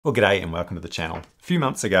Well, g'day and welcome to the channel. A few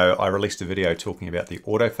months ago, I released a video talking about the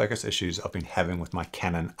autofocus issues I've been having with my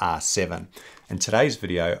Canon R7. In today's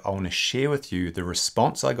video, I want to share with you the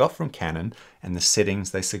response I got from Canon and the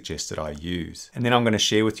settings they suggested I use. And then I'm going to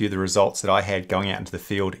share with you the results that I had going out into the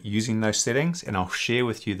field using those settings, and I'll share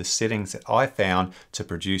with you the settings that I found to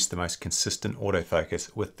produce the most consistent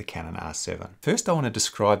autofocus with the Canon R7. First, I want to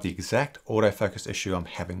describe the exact autofocus issue I'm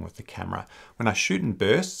having with the camera. When I shoot in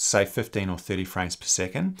bursts, say 15 or 30 frames per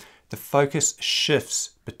second, the focus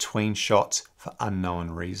shifts between shots for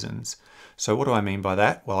unknown reasons. So what do I mean by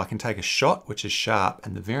that? Well, I can take a shot which is sharp,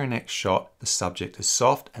 and the very next shot, the subject is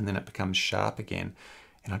soft, and then it becomes sharp again.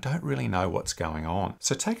 And I don't really know what's going on.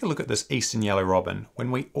 So take a look at this eastern yellow robin. When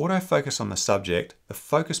we autofocus on the subject, the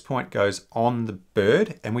focus point goes on the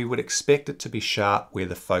bird, and we would expect it to be sharp where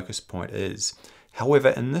the focus point is. However,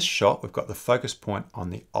 in this shot, we've got the focus point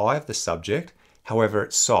on the eye of the subject. However,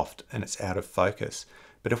 it's soft and it's out of focus.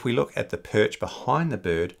 But if we look at the perch behind the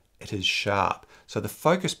bird, it is sharp. So the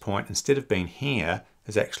focus point, instead of being here,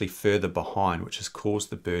 is actually further behind, which has caused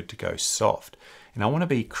the bird to go soft. And I want to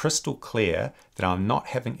be crystal clear that I'm not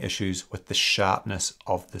having issues with the sharpness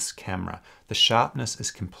of this camera. The sharpness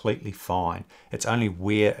is completely fine. It's only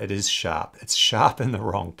where it is sharp. It's sharp in the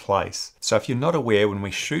wrong place. So if you're not aware, when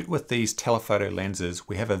we shoot with these telephoto lenses,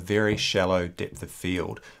 we have a very shallow depth of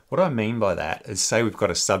field. What I mean by that is, say we've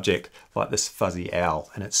got a subject like this fuzzy owl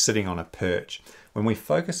and it's sitting on a perch. When we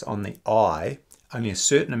focus on the eye, only a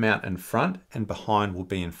certain amount in front and behind will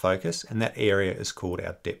be in focus, and that area is called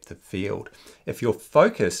our depth of field. If your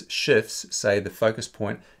focus shifts, say the focus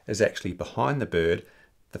point is actually behind the bird,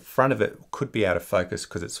 the front of it could be out of focus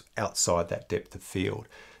because it's outside that depth of field.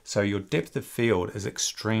 So your depth of field is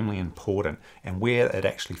extremely important, and where it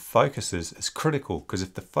actually focuses is critical, because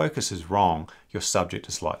if the focus is wrong, your subject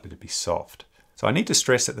is likely to be soft. So I need to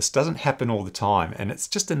stress that this doesn't happen all the time, and it's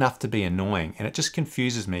just enough to be annoying, and it just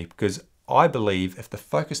confuses me because I believe if the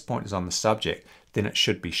focus point is on the subject, then it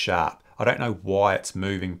should be sharp. I don't know why it's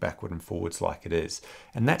moving backward and forwards like it is.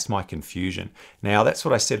 And that's my confusion. Now, that's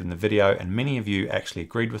what I said in the video, and many of you actually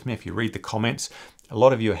agreed with me. If you read the comments, a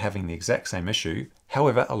lot of you are having the exact same issue.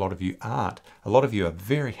 However, a lot of you aren't. A lot of you are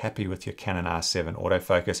very happy with your Canon R7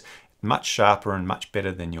 autofocus, much sharper and much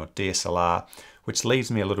better than your DSLR, which leaves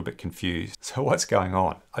me a little bit confused. So what's going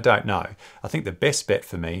on? I don't know. I think the best bet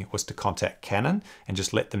for me was to contact Canon and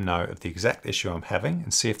just let them know of the exact issue I'm having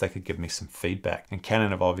and see if they could give me some feedback. And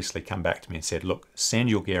Canon have obviously come back to me and said, look, send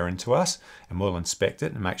your gear into us and we'll inspect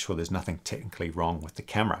it and make sure there's nothing technically wrong with the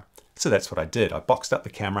camera. So that's what I did. I boxed up the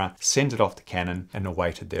camera, sent it off to Canon, and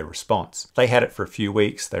awaited their response. They had it for a few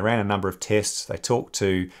weeks. They ran a number of tests. They talked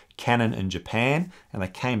to Canon in Japan, and they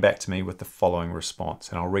came back to me with the following response,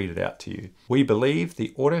 and I'll read it out to you. We believe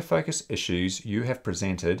the autofocus issues you have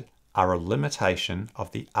presented are a limitation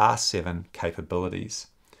of the R7 capabilities.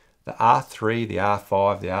 The R3, the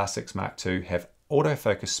R5, the R6 Mark II have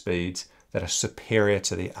autofocus speeds that are superior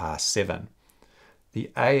to the R7. The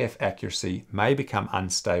AF accuracy may become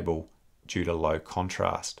unstable due to low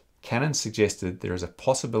contrast. Canon suggested there is a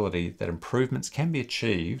possibility that improvements can be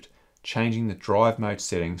achieved changing the drive mode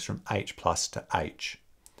settings from H+ to H.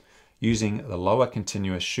 Using the lower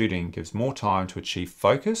continuous shooting gives more time to achieve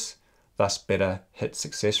focus, thus better hit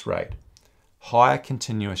success rate. Higher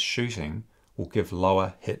continuous shooting will give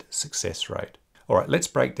lower hit success rate. All right, let's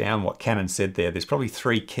break down what Canon said there. There's probably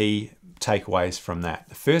three key takeaways from that.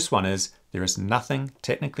 The first one is, there is nothing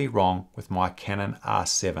technically wrong with my Canon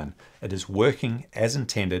R7. It is working as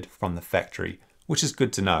intended from the factory, which is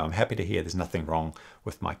good to know. I'm happy to hear there's nothing wrong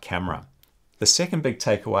with my camera. The second big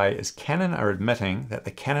takeaway is Canon are admitting that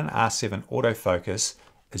the Canon R7 autofocus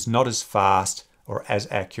is not as fast or as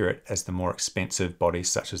accurate as the more expensive bodies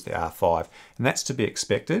such as the R5. And that's to be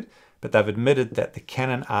expected, but they've admitted that the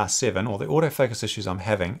Canon R7, or the autofocus issues I'm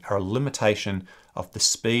having, are a limitation of the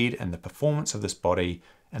speed and the performance of this body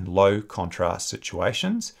and low contrast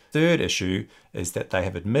situations. Third issue is that they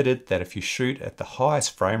have admitted that if you shoot at the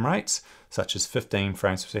highest frame rates, such as 15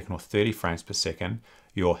 frames per second or 30 frames per second,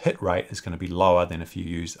 your hit rate is going to be lower than if you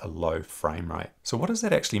use a low frame rate. So what does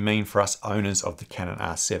that actually mean for us owners of the Canon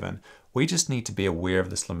R7? We just need to be aware of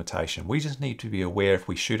this limitation. We just need to be aware if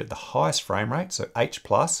we shoot at the highest frame rate, so H+,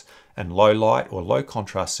 and low light or low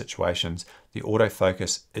contrast situations, the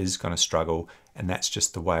autofocus is going to struggle, and that's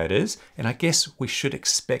just the way it is. And I guess we should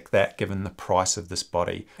expect that given the price of this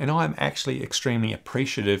body. And I'm actually extremely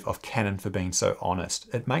appreciative of Canon for being so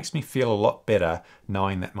honest. It makes me feel a lot better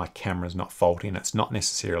knowing that my camera is not faulty and it's not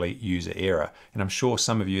necessarily user error. And I'm sure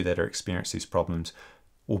some of you that are experiencing these problems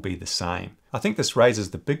will be the same. I think this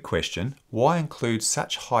raises the big question, why include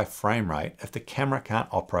such high frame rate if the camera can't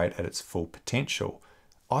operate at its full potential?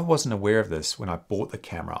 I wasn't aware of this when I bought the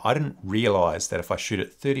camera. I didn't realize that if I shoot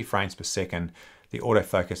at 30 frames per second, the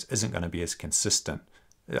autofocus isn't going to be as consistent.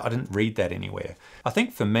 I didn't read that anywhere. I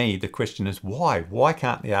think for me, the question is why? Why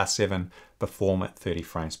can't the R7 perform at 30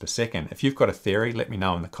 frames per second? If you've got a theory, let me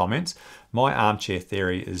know in the comments. My armchair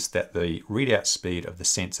theory is that the readout speed of the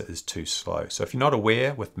sensor is too slow. So if you're not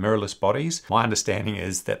aware with mirrorless bodies, my understanding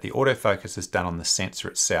is that the autofocus is done on the sensor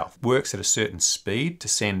itself. It works at a certain speed to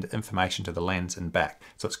send information to the lens and back.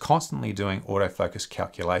 So it's constantly doing autofocus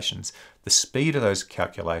calculations. The speed of those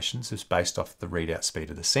calculations is based off the readout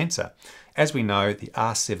speed of the sensor. As we know, the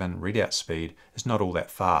R7 readout speed is not all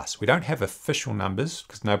that fast. We don't have official numbers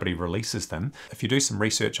because nobody releases them. If you do some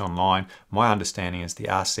research online, my understanding is the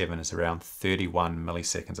R7 is around 31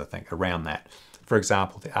 milliseconds, I think, around that. For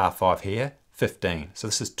example, the R5 here, 15. So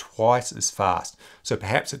this is twice as fast. So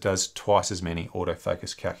perhaps it does twice as many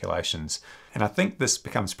autofocus calculations. And I think this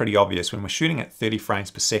becomes pretty obvious when we're shooting at 30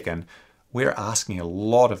 frames per second. We're asking a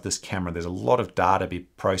lot of this camera. There's a lot of data to be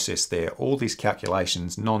processed there. All these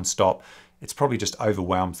calculations non-stop. It's probably just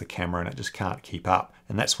overwhelms the camera and it just can't keep up.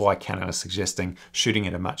 And that's why Canon is suggesting shooting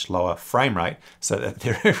at a much lower frame rate so that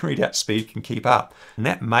their readout speed can keep up. And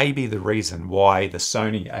that may be the reason why the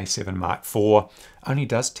Sony a7 Mark IV only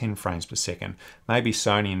does 10 frames per second. Maybe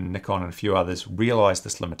Sony and Nikon and a few others realize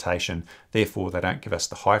this limitation, therefore they don't give us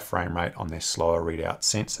the high frame rate on their slower readout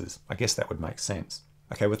sensors. I guess that would make sense.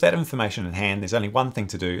 Okay, with that information in hand, there's only one thing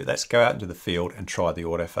to do. Let's go out into the field and try the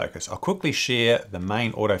autofocus. I'll quickly share the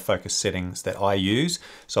main autofocus settings that I use.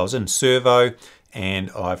 So I was in servo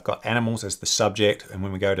and I've got animals as the subject. And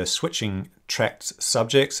when we go to switching tracked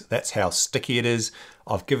subjects, that's how sticky it is.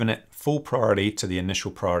 I've given it full priority to the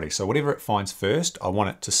initial priority. So whatever it finds first, I want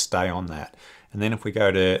it to stay on that. And then if we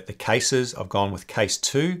go to the cases, I've gone with case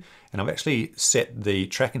 2, and I've actually set the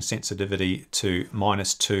tracking sensitivity to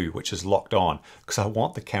 -2, which is locked on, because I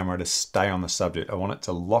want the camera to stay on the subject. I want it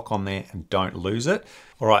to lock on there and don't lose it.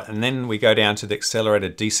 All right, and then we go down to the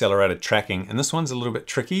accelerated, decelerated tracking, and this one's a little bit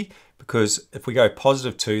tricky because if we go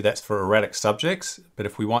 +2, that's for erratic subjects, but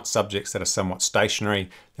if we want subjects that are somewhat stationary,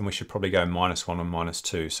 then we should probably go -1 and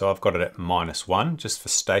 -2. So I've got it at -1 just for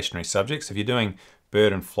stationary subjects. If you're doing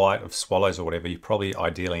bird and flight of swallows or whatever, you probably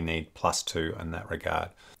ideally need +2 in that regard.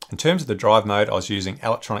 In terms of the drive mode, I was using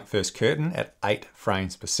electronic first curtain at 8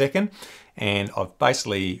 frames per second, and I've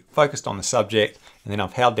basically focused on the subject and then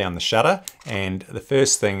I've held down the shutter, and the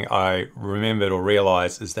first thing I remembered or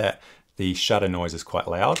realized is that the shutter noise is quite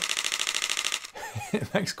loud.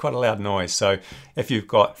 It makes quite a loud noise, so if you've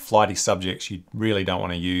got flighty subjects, you really don't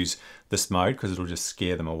want to use this mode because it'll just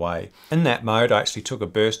scare them away. In that mode, I actually took a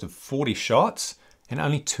burst of 40 shots, and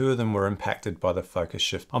only 2 of them were impacted by the focus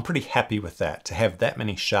shift. I'm pretty happy with that. To have that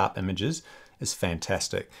many sharp images is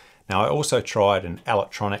fantastic. Now I also tried an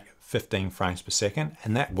electronic 15 frames per second,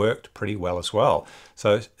 and that worked pretty well as well.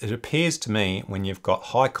 So it appears to me when you've got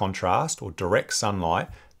high contrast or direct sunlight,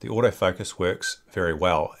 the autofocus works very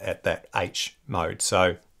well at that H mode.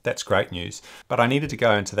 So that's great news. But I needed to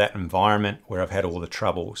go into that environment where I've had all the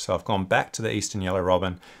trouble. So I've gone back to the eastern yellow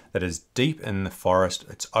robin that is deep in the forest.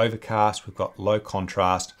 It's overcast, we've got low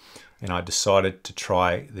contrast, and I decided to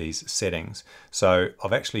try these settings. So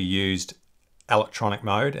I've actually used electronic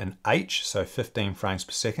mode in H, so 15 frames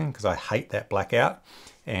per second, because I hate that blackout.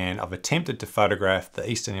 And I've attempted to photograph the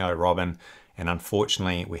eastern yellow robin, and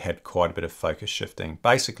unfortunately we had quite a bit of focus shifting.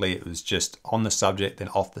 Basically it was just on the subject, then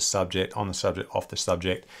off the subject, on the subject, off the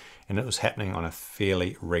subject, and it was happening on a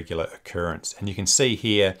fairly regular occurrence. And you can see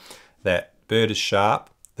here that bird is sharp.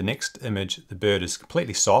 The next image, the bird is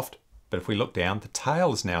completely soft, but if we look down, the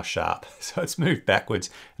tail is now sharp. So it's moved backwards,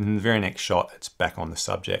 and in the very next shot, it's back on the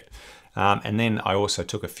subject. And then I also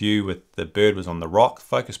took a few with the bird was on the rock,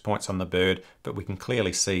 focus points on the bird, but we can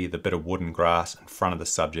clearly see the bit of wood and grass in front of the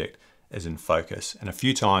subject is in focus. And a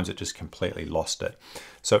few times it just completely lost it.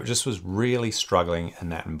 So it just was really struggling in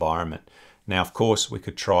that environment. Now, of course, we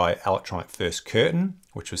could try electronic first curtain,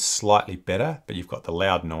 which was slightly better, but you've got the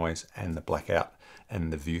loud noise and the blackout in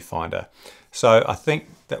the viewfinder. So I think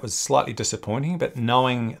that was slightly disappointing, but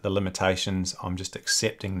knowing the limitations, I'm just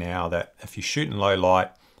accepting now that if you shoot in low light,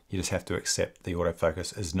 you just have to accept the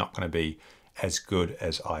autofocus is not going to be as good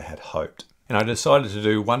as I had hoped. And I decided to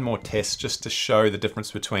do one more test just to show the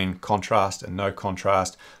difference between contrast and no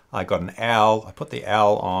contrast. I got an owl, I put the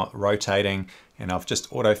owl on rotating, and I've just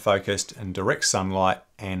autofocused in direct sunlight,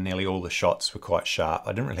 and nearly all the shots were quite sharp.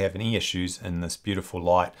 I didn't really have any issues in this beautiful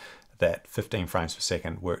light. That 15 frames per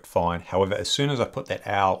second worked fine. However, as soon as I put that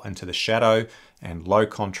owl into the shadow and low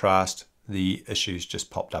contrast, the issues just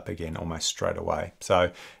popped up again almost straight away.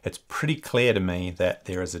 So it's pretty clear to me that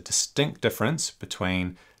there is a distinct difference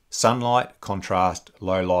between Sunlight, contrast,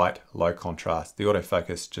 low light, low contrast. The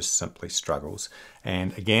autofocus just simply struggles.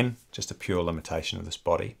 And again, just a pure limitation of this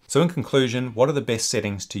body. So in conclusion, what are the best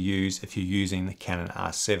settings to use if you're using the Canon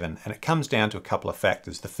R7? And it comes down to a couple of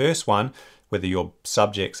factors. The first one, whether your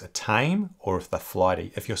subjects are tame or if they're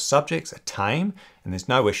flighty. If your subjects are tame and there's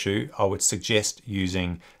no issue, I would suggest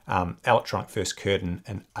using electronic first curtain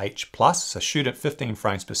in H+. So shoot at 15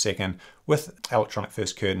 frames per second. With electronic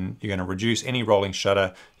first curtain, you're going to reduce any rolling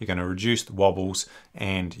shutter, you're going to reduce the wobbles,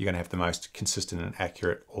 and you're going to have the most consistent and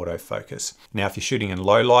accurate autofocus. Now, if you're shooting in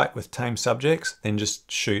low light with tame subjects, then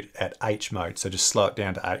just shoot at H mode. So just slow it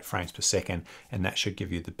down to 8 frames per second, and that should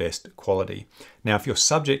give you the best quality. Now, if your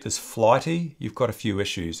subject is flighty, you've got a few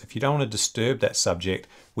issues. If you don't want to disturb that subject,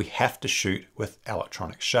 we have to shoot with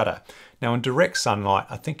electronic shutter. Now in direct sunlight,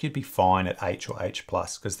 I think you'd be fine at H or H+,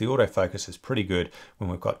 because the autofocus is pretty good when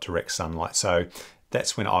we've got direct sunlight. So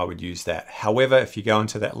that's when I would use that. However, if you go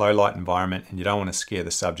into that low light environment and you don't want to scare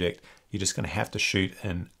the subject, you're just going to have to shoot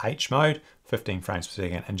in H mode, 15 frames per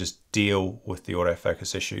second, and just deal with the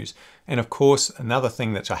autofocus issues. And of course, another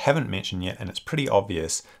thing that I haven't mentioned yet, and it's pretty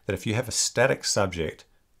obvious, that if you have a static subject,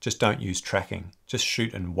 just don't use tracking. Just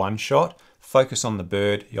shoot in one shot, focus on the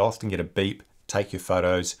bird. You often get a beep, take your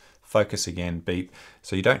photos, focus again, beep.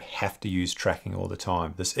 So you don't have to use tracking all the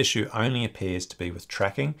time. This issue only appears to be with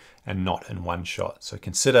tracking and not in one shot. So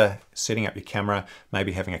consider setting up your camera,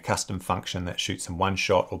 maybe having a custom function that shoots in one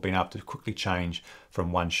shot, or being able to quickly change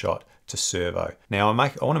from one shot to servo. Now I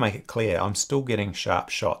want to make it clear, I'm still getting sharp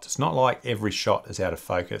shots. It's not like every shot is out of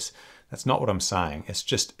focus. That's not what I'm saying. It's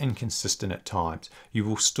just inconsistent at times. You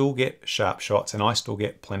will still get sharp shots, and I still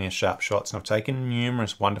get plenty of sharp shots, and I've taken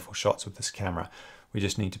numerous wonderful shots with this camera. We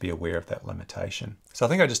just need to be aware of that limitation. So I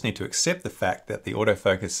think I just need to accept the fact that the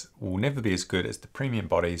autofocus will never be as good as the premium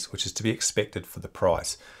bodies, which is to be expected for the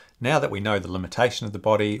price. Now that we know the limitation of the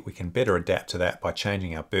body, we can better adapt to that by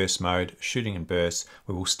changing our burst mode, shooting in bursts.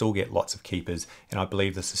 We will still get lots of keepers, and I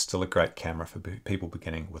believe this is still a great camera for people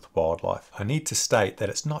beginning with wildlife. I need to state that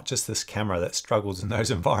it's not just this camera that struggles in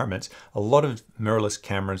those environments. A lot of mirrorless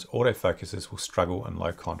cameras, autofocuses will struggle in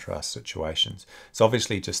low contrast situations. It's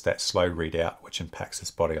obviously just that slow readout which impacts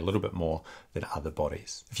this body a little bit more than other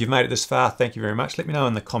bodies. If you've made it this far, thank you very much. Let me know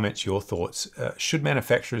in the comments your thoughts. Should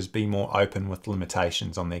manufacturers be more open with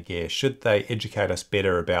limitations on their gear? Should they educate us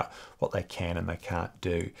better about what they can and they can't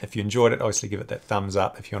do? If you enjoyed it, obviously give it that thumbs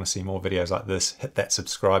up. If you want to see more videos like this, hit that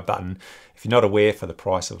subscribe button. If you're not aware, for the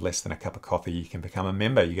price of less than a cup of coffee, you can become a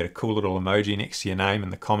member. You get a cool little emoji next to your name in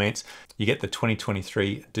the comments. You get the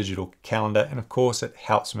 2023 digital calendar, and of course it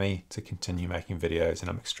helps me to continue making videos, and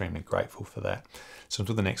I'm extremely grateful for that. So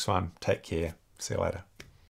until the next one, take care. See you later.